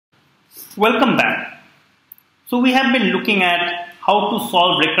Welcome back. So we have been looking at how to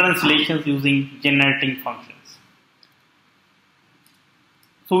solve recurrence relations using generating functions.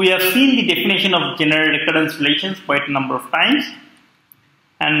 So we have seen the definition of recurrence relations quite a number of times,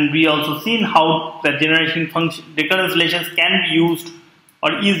 and we also seen how the recurrence relations can be used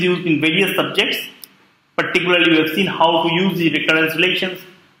or is used in various subjects. Particularly, we have seen how to use the recurrence relations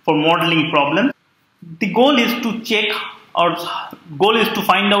for modeling problems. The goal is to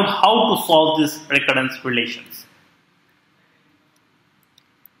find out how to solve these recurrence relations.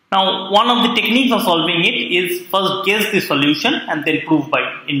 Now, one of the techniques of solving it is first guess the solution and then prove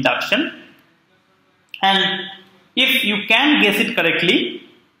by induction. And if you can guess it correctly,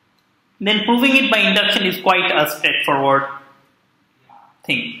 then proving it by induction is quite a straightforward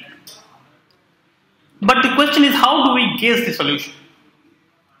thing. But the question is, how do we guess the solution?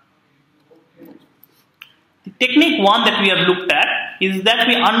 The technique one that we have looked at is that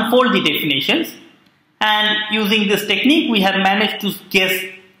we unfold the definitions, and using this technique we have managed to guess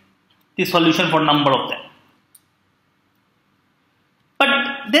the solution for a number of them. But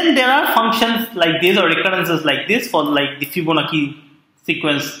then there are functions like this or recurrences like this for like the Fibonacci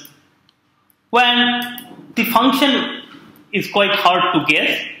sequence, when the function is quite hard to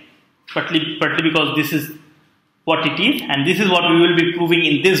guess, partly because this is what it is, and this is what we will be proving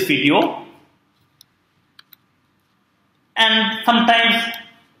in this video. And sometimes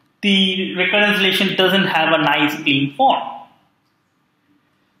the recurrence relation doesn't have a nice clean form.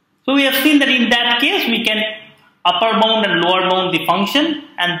 So we have seen that in that case we can upper bound and lower bound the function,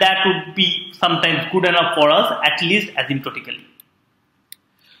 and that would be sometimes good enough for us, at least asymptotically.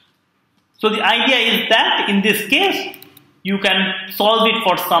 So the idea is that in this case you can solve it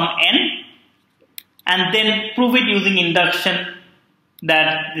for some n and then prove it using induction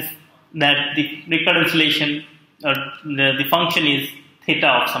that the recurrence relation or the function is theta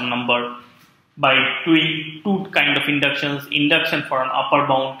of some number by doing two kind of inductions, induction for an upper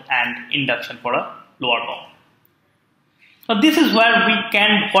bound and induction for a lower bound. So this is where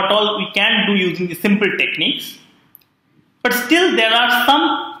what all we can do using the simple techniques, but still there are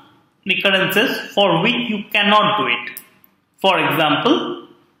some recurrences for which you cannot do it. For example,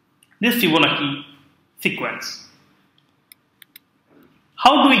 this Fibonacci sequence.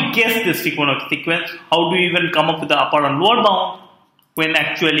 How do we guess this Fibonacci sequence? How do we even come up with the upper and lower bound when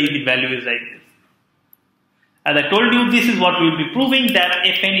actually the value is like this? As I told you, this is what we will be proving, that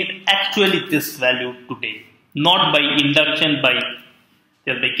Fn is actually this value today. Not by induction,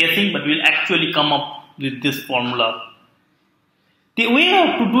 just by guessing, but we will actually come up with this formula. The way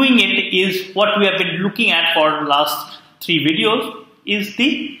of doing it is what we have been looking at for the last 3 videos, is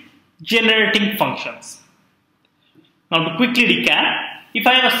the generating functions. Now to quickly recap, if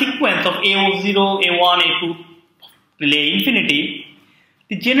I have a sequence of A0, A1, A2 till A infinity,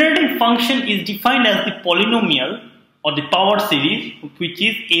 the generating function is defined as the polynomial or the power series, which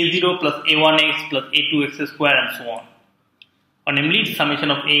is A0 plus A1x plus A2x square and so on, or namely the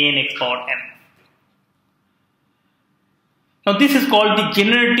summation of an x power n. Now this is called the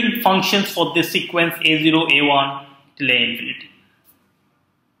generating functions for this sequence A0, A1 till A infinity.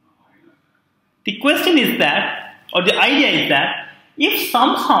 The question is that, or the idea is that, if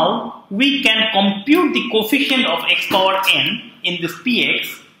somehow we can compute the coefficient of x power n in this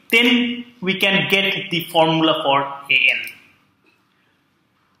px, then we can get the formula for an.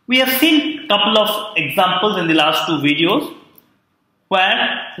 We have seen a couple of examples in the last 2 videos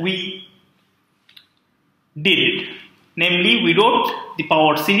where we did it. Namely, we wrote the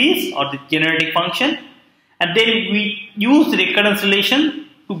power series or the generating function, and then we used the recurrence relation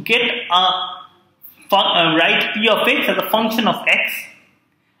to get write p of x as a function of x,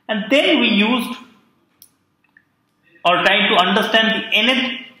 and then we used or tried to understand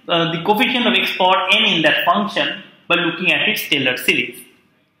the coefficient of x power n in that function by looking at its Taylor series.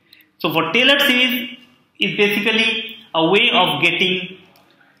 So for Taylor series is basically a way of getting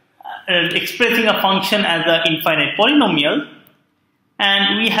expressing a function as an infinite polynomial,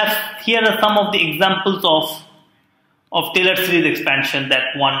 and we have here are some of the examples of Taylor series expansion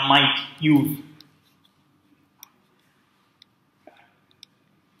that one might use.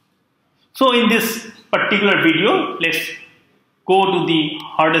 So in this particular video, let's go to the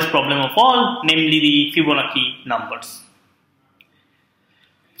hardest problem of all, namely the Fibonacci numbers.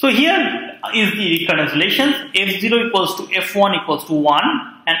 So here is the recurrence relations. F0 equals to F1 equals to 1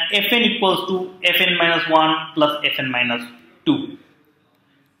 and Fn equals to Fn minus 1 plus Fn minus 2.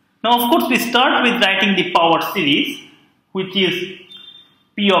 Now of course we start with writing the power series, which is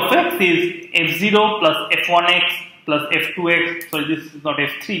P of x is F0 plus F1x plus F2x, so this is not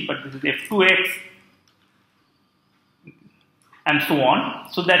F3 but this is F2x, and so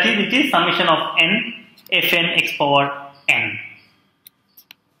on. So that is, it is summation of n fn x power n.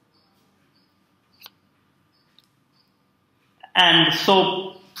 And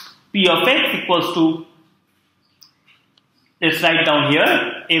so p of x equals to, let's write down here,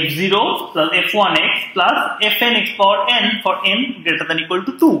 f0 plus f1x plus fn x power n for n greater than or equal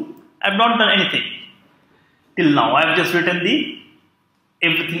to 2. I have not done anything till now. I have just written the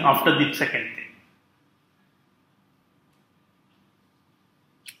everything after the second thing.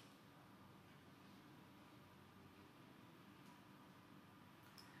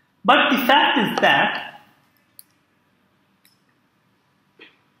 But the fact is that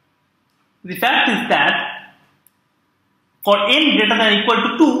for n greater than or equal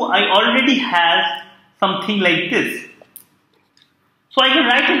to 2, I already have something like this. So I can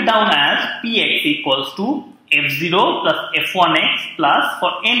write it down as px equals to f0 plus f1x plus,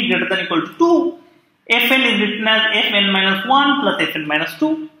 for n greater than or equal to 2, fn is written as fn minus 1 plus fn minus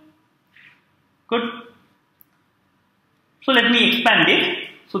 2. Good. So let me expand it.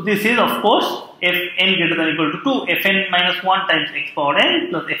 So this is, of course, fn greater than or equal to 2, fn minus 1 times x power n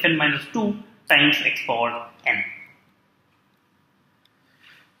plus fn minus 2 times x power n.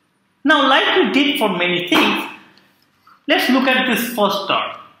 Now, like we did for many things, let's look at this first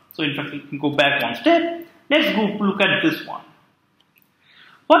term. So in fact, we can go back one step. Let's go look at this one.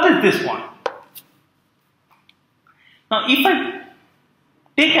 What is this one? Now, if I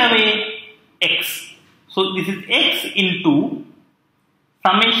take away x, so this is x into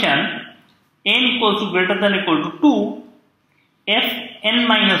summation n equals to greater than or equal to 2 fn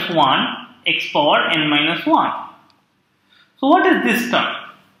minus 1 x power n minus 1. So what is this term?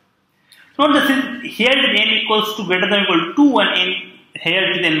 So this is, here it is n equals to greater than or equal to 2 and n, here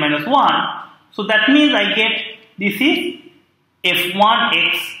it is n minus 1. So that means I get, this is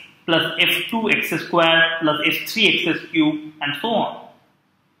f1x plus f2x square plus f3x cube and so on.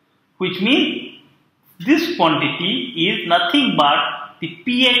 Which means this quantity is nothing but the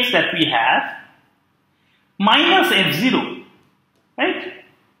px that we have minus f0, right?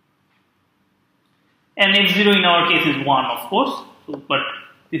 And f0 in our case is 1, of course. So, but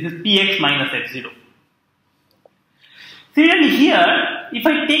this is px minus f0. Similarly here, if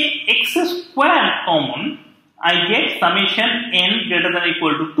I take x squared common, I get summation n greater than or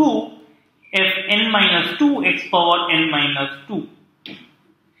equal to 2 fn minus 2 x power n minus 2.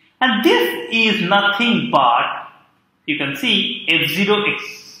 And this is nothing but, you can see, f0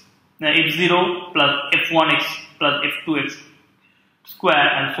 plus f1x plus f2x square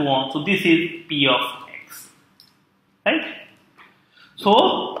and so on. So this is p of x, right?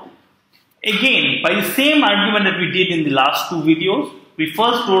 So again, by the same argument that we did in the last two videos, we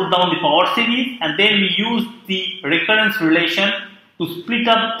first wrote down the power series and then we used the recurrence relation to split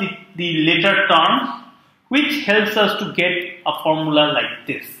up the later terms, which helps us to get a formula like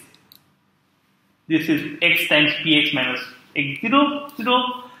this. This is x times px minus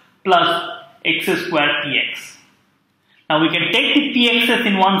x0 plus x squared px. Now we can take the px's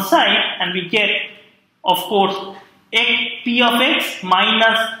in one side and we get, of course, p of x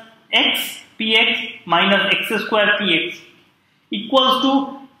minus x px minus x squared px equals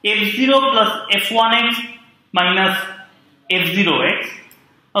to f0 plus f1x minus f0x.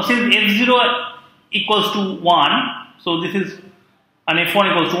 Now since f0 equals to 1, so this is, and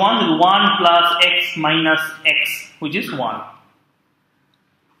f1 equals to 1, this is 1 plus x minus x, which is 1.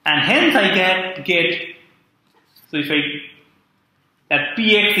 And hence I get, so if I, that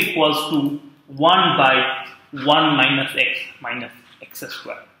px equals to 1 by 1 minus x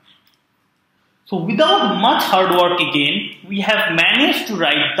squared. So without much hard work again, we have managed to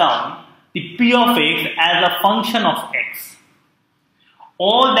write down the p of x as a function of x.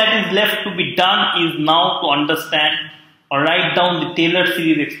 All that is left to be done is now to understand or write down the Taylor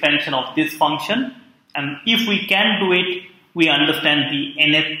series expansion of this function, and if we can do it, we understand the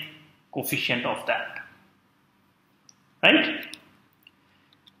nth coefficient of that, right?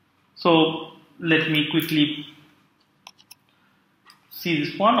 So let me quickly see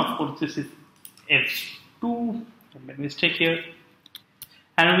this one. Of course, this is f2, I made a mistake here,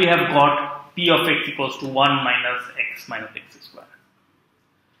 and we have got p of x equals to 1 minus x squared.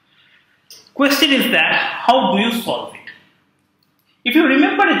 Question is that, how do you solve it? If you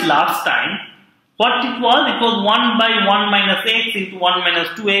remember it last time, what it was 1 by 1 minus x into 1 minus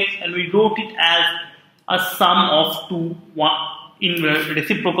 2x, and we wrote it as a sum of two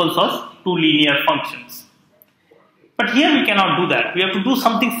reciprocals of two linear functions. But here we cannot do that. We have to do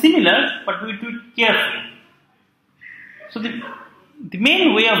something similar, but we do it carefully. So the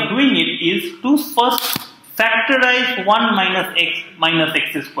main way of doing it is to first factorize 1 minus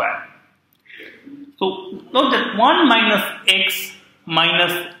x squared. So note that 1 minus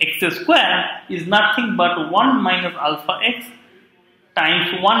x square is nothing but 1 minus alpha x times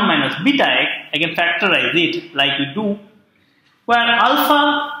 1 minus beta x. I can factorize it like we do, where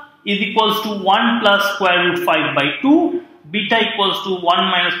alpha is equals to 1 plus square root 5 by 2, beta equals to 1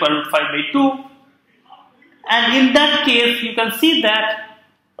 minus square root 5 by 2. And in that case, you can see that,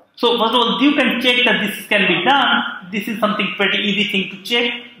 so first of all, you can check that this can be done. This is something pretty easy thing to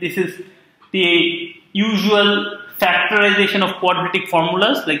check. This is the usual factorization of quadratic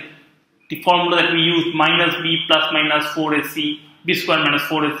formulas, like the formula that we use, minus b plus minus 4ac, b square minus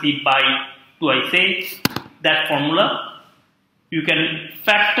 4ac by 2, I say, that formula. You can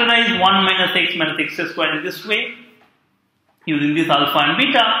factorize 1 minus x square in this way, using this alpha and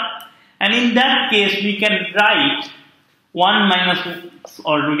beta. And in that case, we can write 1 minus,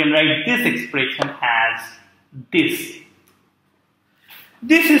 or we can write this expression as this.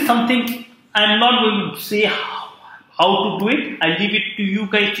 This is something I'm not going to say how to do it. I leave it to you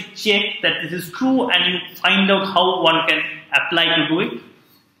guys to check that this is true and you find out how one can apply to do it.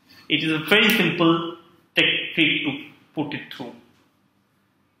 It is a very simple technique to put it through.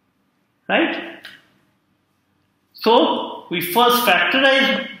 Right? So we first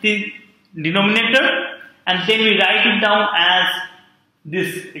factorize the denominator and then we write it down as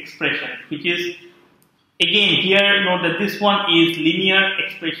this expression, which is, again, here note that this one is linear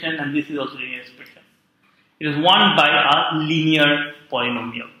expression and this is also linear expression. It is 1 by a linear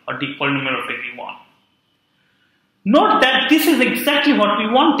polynomial, or the polynomial of degree 1. Note that this is exactly what we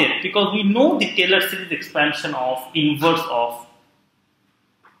wanted, because we know the Taylor series expansion of inverse of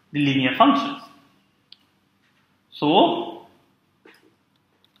the linear functions. So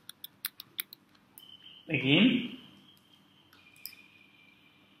again,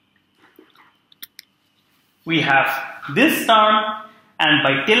 we have this term, and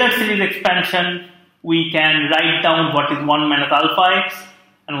by Taylor series expansion we can write down what is 1 minus alpha x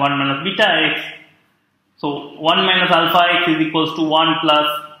and 1 minus beta x. So 1 minus alpha x is equals to 1 plus,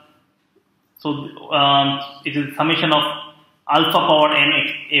 so it is summation of alpha power n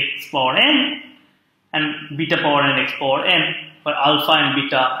x power n and beta power n x power n, where alpha and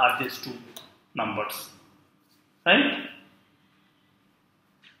beta are these two numbers, right?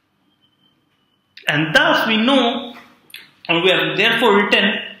 And thus we know, and we have therefore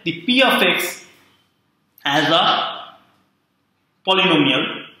written the p of x as a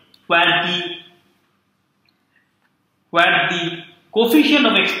polynomial where the coefficient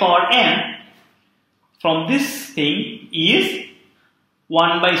of x power n from this thing is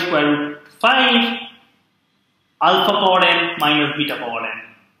 1 by square root 5 alpha power n minus beta power n,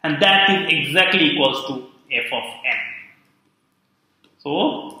 and that is exactly equals to f of n.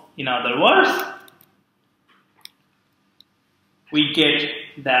 So in other words, we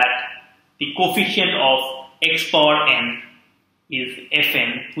get that the coefficient of x power n is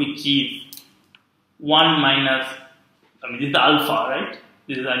fn, which is 1 minus, this is the alpha, right?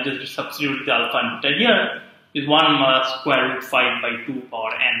 This is, I just substitute the alpha and beta here, is 1 minus square root 5 by 2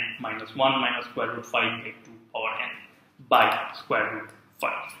 power n minus 1 minus square root 5 by 2 power n by square root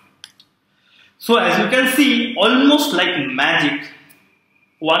 5. So as you can see, almost like magic,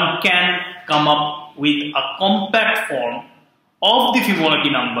 one can come up with a compact form of the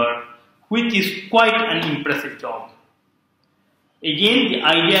Fibonacci number, which is quite an impressive job. Again, the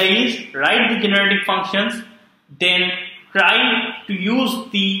idea is write the generating functions, then try to use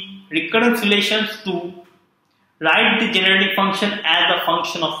the recurrence relations to write the generating function as a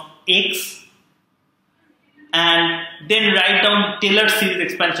function of x, and then write down the Taylor series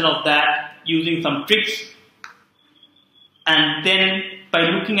expansion of that using some tricks, and then by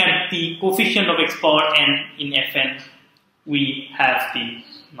looking at the coefficient of x power n in fn, we have the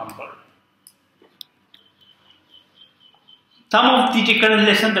number. Some of the recurrence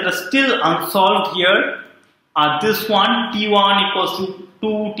relations that are still unsolved here are this one, t1 equals to 2,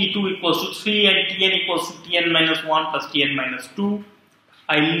 t2 equals to 3, and tn equals to tn minus 1 plus tn minus 2.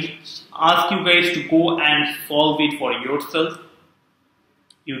 I'll ask you guys to go and solve it for yourself.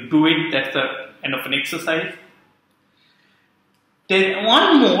 You do it, that's a kind of an exercise. There's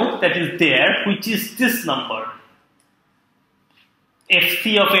one more that is there, which is this number.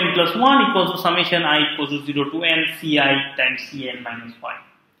 fc of n plus 1 equals to summation I equals to 0 to n ci times cn minus 5.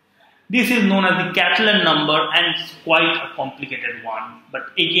 This is known as the Catalan number and it's quite a complicated one. But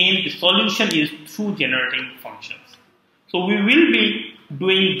again, the solution is through generating functions. So we will be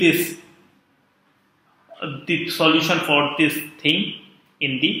doing this, the solution for this thing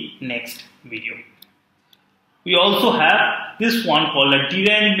in the next video. We also have this one called a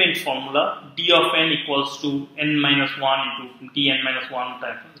derangement formula, d of n equals to n minus 1 into dn minus 1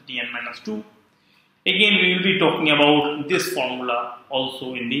 times dn minus 2. Again, we will be talking about this formula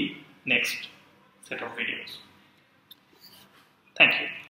also in the next set of videos. Thank you.